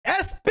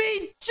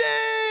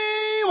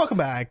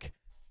welcome back.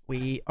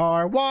 We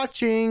are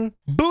watching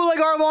Bootleg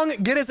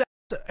Arlong get his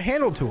ass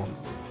handled to him.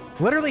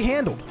 Literally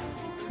handled.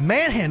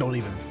 Manhandled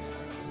even.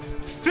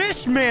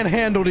 Fish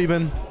manhandled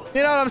even.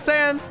 You know what I'm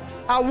saying?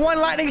 One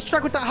lightning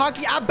strike with the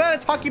hockey. I bet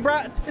it's hockey,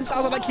 brat.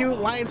 10,000 IQ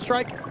lion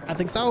strike. I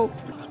think so.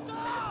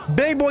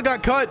 Big boy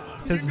got cut.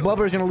 His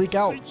blubber is gonna leak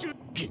out.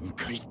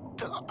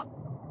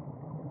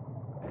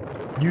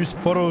 Use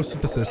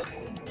photosynthesis.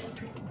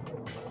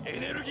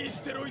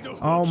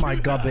 Oh my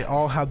god, they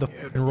all have the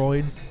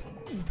roids.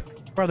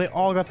 Bro, they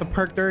all got the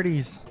perk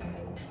 30s.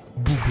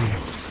 Boo boo.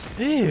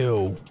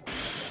 Ew.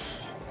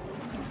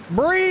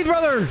 Breathe,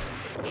 brother.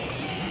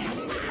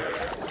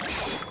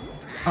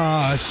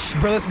 Bro,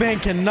 this man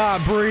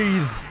cannot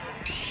breathe.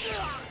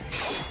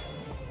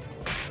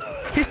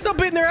 He's still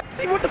beating their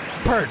ass even with the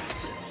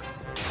perks.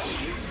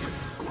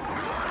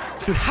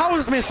 Dude, how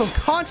is this man so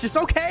conscious?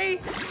 Okay.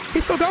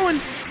 He's still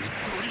going.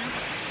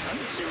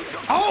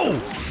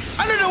 Oh,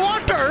 under the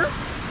water.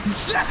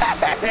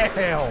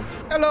 Damn.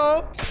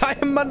 Hello. I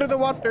am under the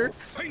water.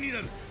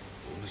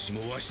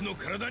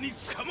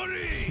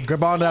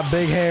 Grab on that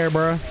big hair,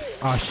 bro.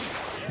 Oh,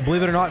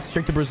 believe it or not,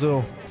 straight to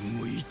Brazil.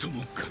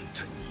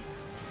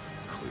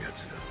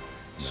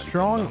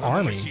 Strong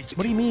army?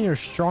 What do you mean you're a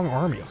strong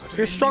army?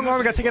 Your strong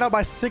army got taken out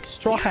by 6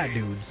 straw hat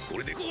dudes.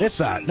 If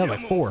that, no,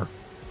 like 4.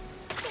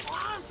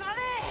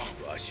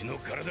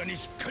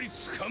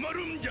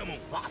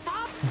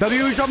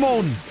 W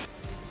Jamon.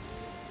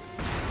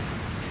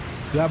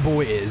 That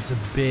boy is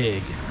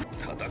big.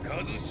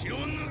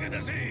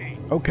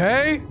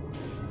 Okay.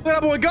 Let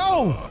that boy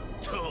go.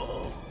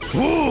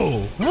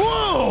 Whoa.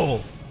 Whoa.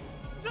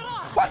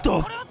 What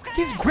the?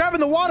 He's grabbing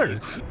the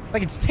water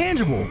like it's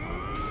tangible.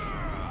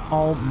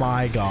 Oh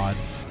my god.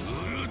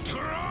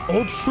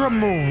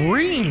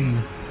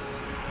 Ultramarine.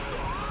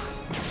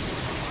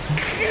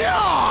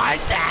 God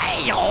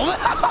damn.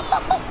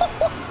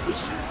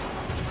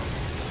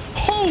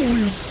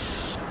 Holy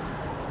sh.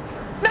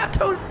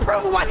 Nato's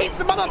pro. Why he's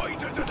the mother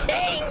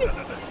king?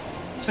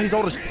 And he's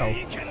old as shit though.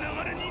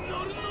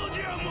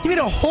 He made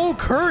a whole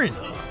current.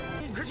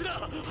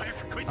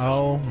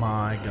 Oh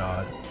my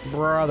god.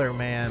 Brother,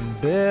 man.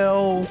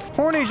 Bill.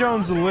 Horny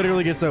Jones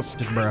literally gets up.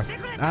 Just bruh.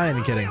 I ain't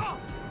even kidding. I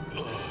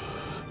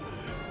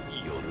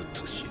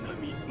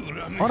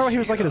wonder what he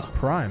was like at his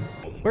prime.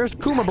 Where's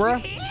Kuma,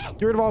 bruh?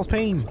 Get rid of all his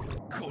pain.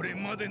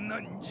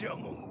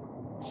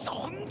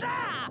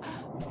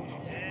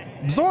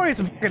 Zoro needs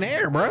some fucking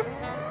air, bruh.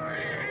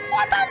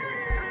 What the?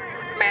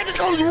 Man just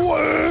goes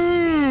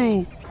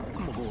whoa.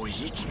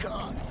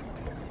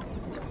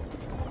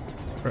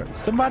 Bro,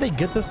 somebody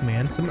get this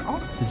man some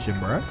oxygen,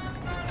 bruh.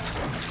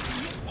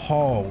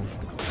 Oh.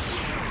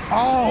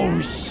 Oh,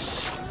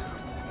 sh.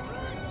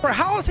 Bro,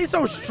 how is he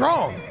so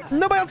strong?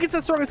 Nobody else gets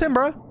as strong as him,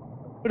 bruh.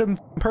 With him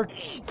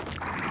perks.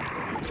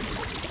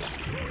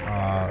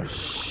 Oh,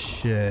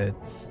 shit.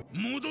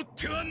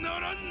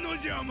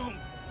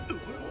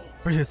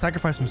 Where's he gonna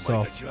sacrifice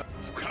himself? Is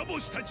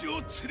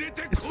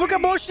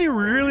Fukaboshi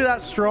really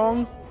that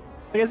strong?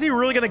 Like, is he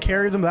really gonna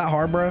carry them that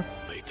hard, bro?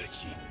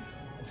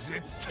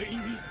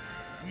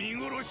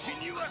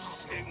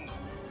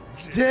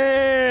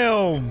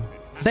 Damn!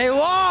 They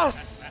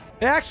lost!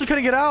 They actually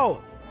couldn't get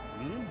out.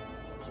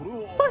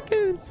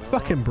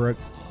 Fucking Brook.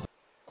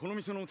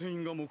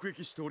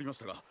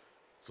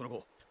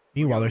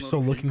 Meanwhile, they're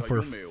still looking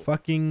for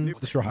fucking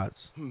the Straw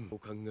Hats. Dude,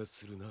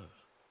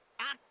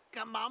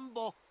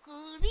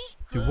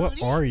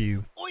 what are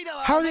you?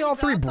 How are they all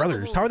 3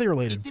 brothers? How are they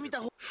related?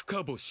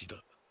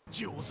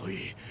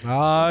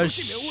 Ah,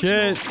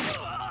 shit.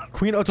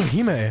 Queen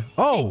Otohime.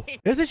 Oh,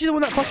 isn't she the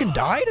one that fucking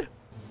died?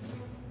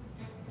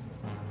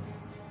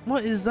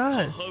 What is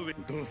that?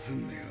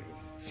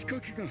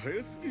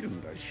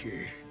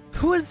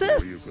 Who is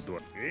this? Oh,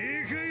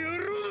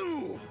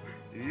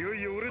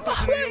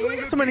 you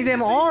got so many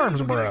damn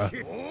arms, bruh.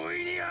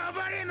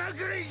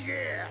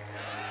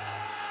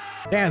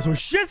 Damn, so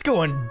shit's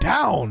going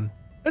down.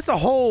 It's a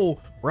whole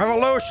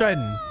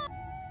revolution.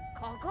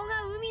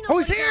 Oh,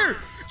 he's here.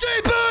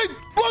 JINBEI!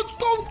 Let's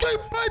go,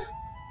 JINBEI!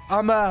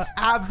 I'm a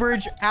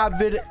average,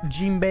 avid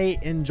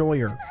JINBEI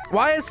enjoyer.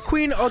 Why is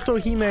Queen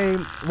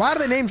Otohime... Why do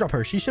they name drop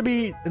her? She should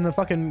be in the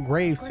fucking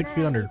grave 6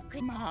 feet under.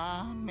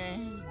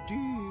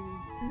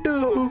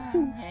 Dude.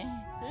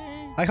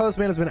 I like how this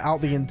man has been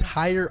out the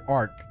entire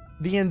arc.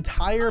 The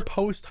entire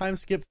post-time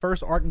skip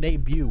first arc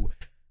debut.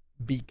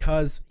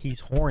 Because he's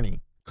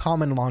horny.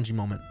 Common Manji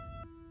moment.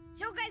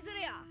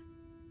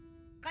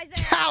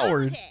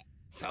 Coward.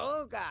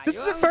 This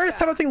is the first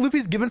time I think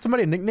Luffy's given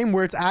somebody a nickname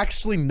where it's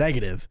actually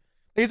negative.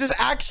 It's just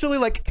actually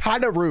like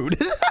kind of rude.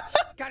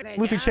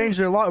 Luffy changed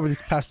it a lot over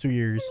these past 2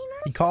 years.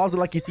 He calls it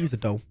like he sees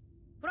it though.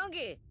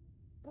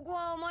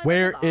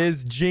 Where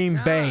is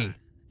JINBEI?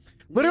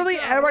 Literally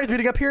everybody's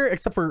meeting up here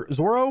except for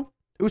Zoro,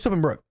 Usopp,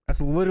 and Brook.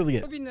 That's literally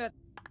it.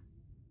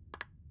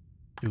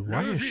 Dude,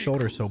 why are your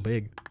shoulders so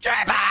big?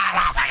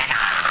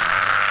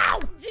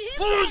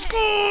 Let's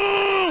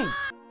go!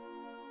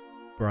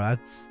 Bro,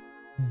 that's...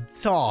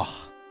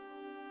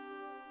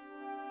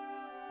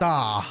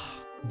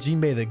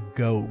 JINBEI the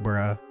GOAT,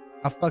 bruh.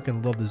 I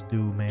fucking love this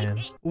dude, man.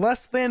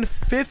 Less than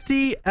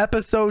 50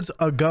 episodes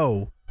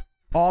ago,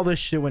 all this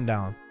shit went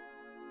down.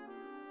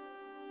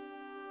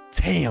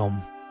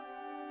 Damn.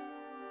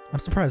 I'm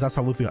surprised that's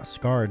how Luffy got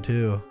scarred,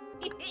 too.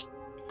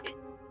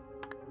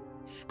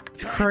 It's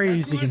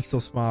crazy he can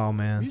still smile,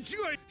 man.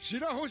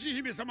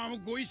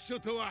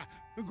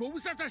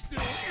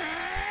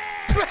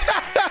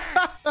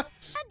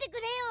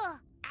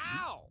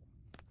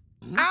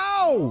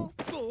 Ow!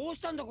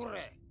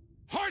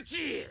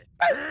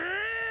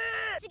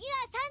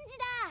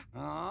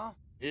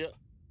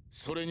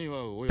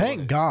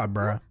 Thank God,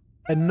 bro.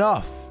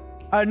 Enough.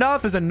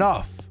 Enough is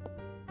enough.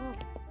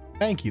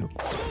 Thank you.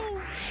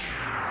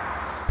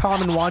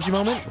 Common Wanji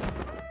moment.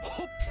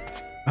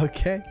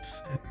 Okay.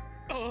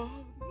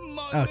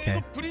 Okay.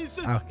 Okay.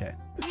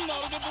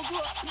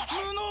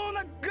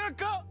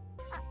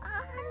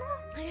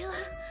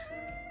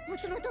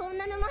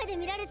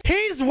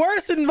 He's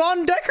worse than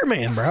Von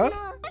Deckerman, bro.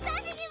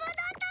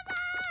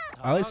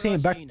 At least he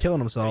ain't back to killing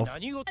himself.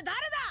 Denchan!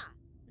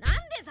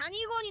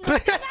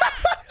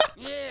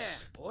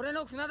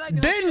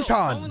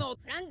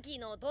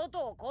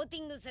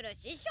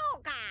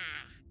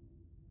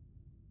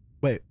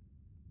 Wait,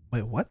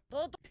 what?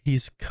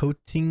 Who's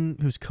coating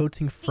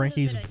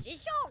Franky's...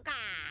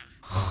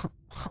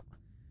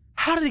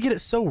 How did he get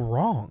it so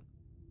wrong?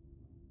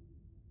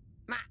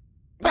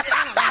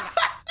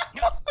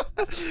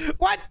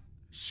 What?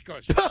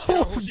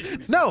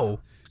 No.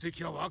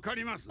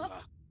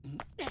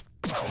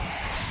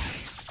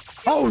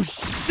 Oh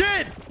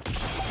shit!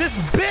 This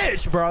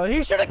bitch, bro.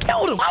 He should have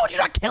killed him. Why would you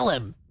not kill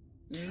him?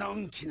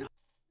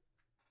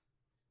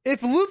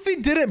 If Luffy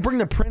didn't bring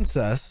the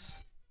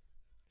princess,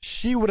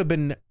 she would have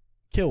been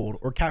killed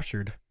or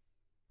captured,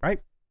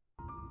 right?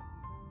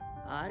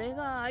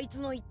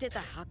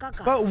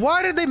 But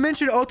why did they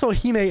mention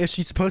Otohime if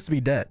she's supposed to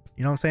be dead?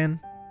 You know what I'm saying?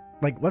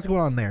 Like, what's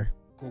going on there?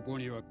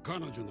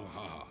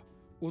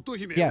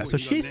 Yeah, so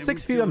she's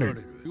 6 feet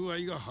under.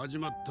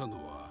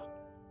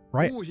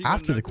 Right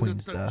after the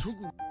queen's death.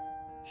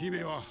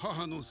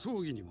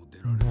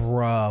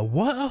 Bruh,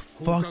 what a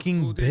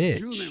fucking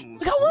bitch.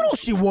 Look how little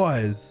she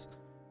was.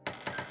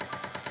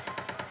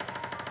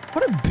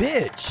 What a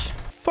bitch.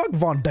 Fuck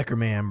Von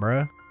Deckerman,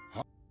 bruh.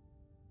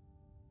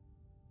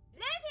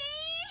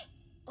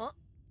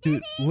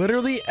 Dude,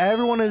 literally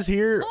everyone is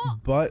here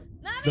but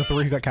the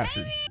 3 who got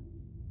captured.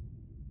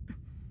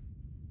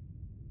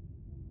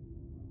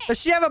 Does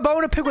she have a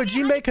bone to pick with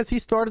JINBEI because he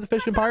started the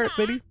Fishman Pirates,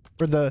 maybe?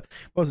 Or the,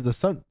 what was it, the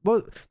Sun?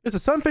 Well, there's the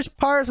Sunfish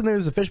Pirates and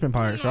there's the Fishman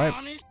Pirates, right?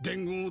 I mean,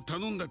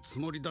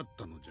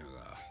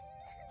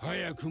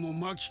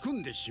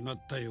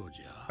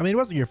 it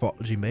wasn't your fault,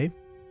 JINBEI.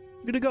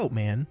 You're the GOAT,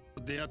 man.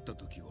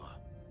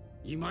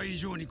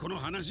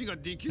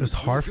 It's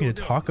hard for you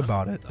to talk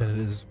about it than it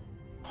is.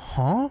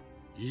 Huh?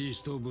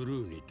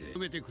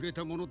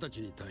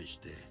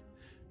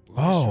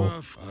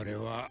 Oh.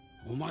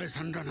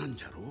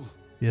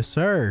 Yes,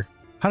 sir.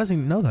 How does he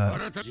know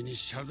that?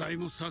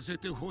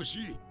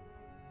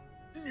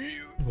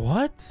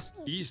 What?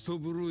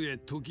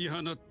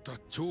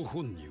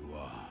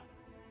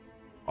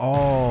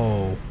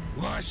 Oh.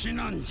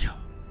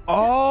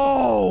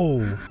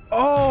 Oh.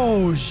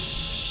 Oh,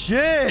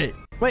 shit.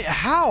 Wait,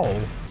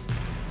 how?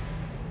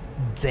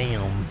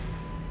 Damn.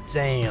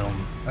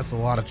 Damn. That's a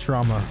lot of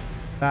trauma.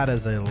 That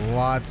is a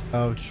lot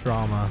of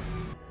trauma.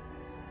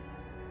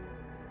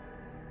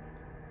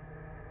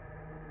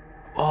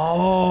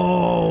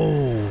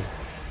 Oh.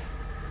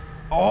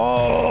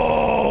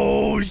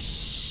 Oh,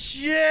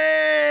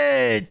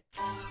 shit.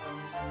 It's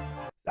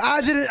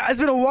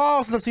been a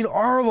while since I've seen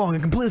Arlong. I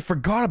completely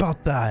forgot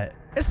about that.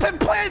 It's been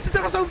planned since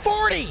episode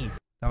 40.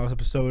 That was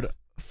episode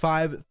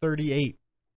 538.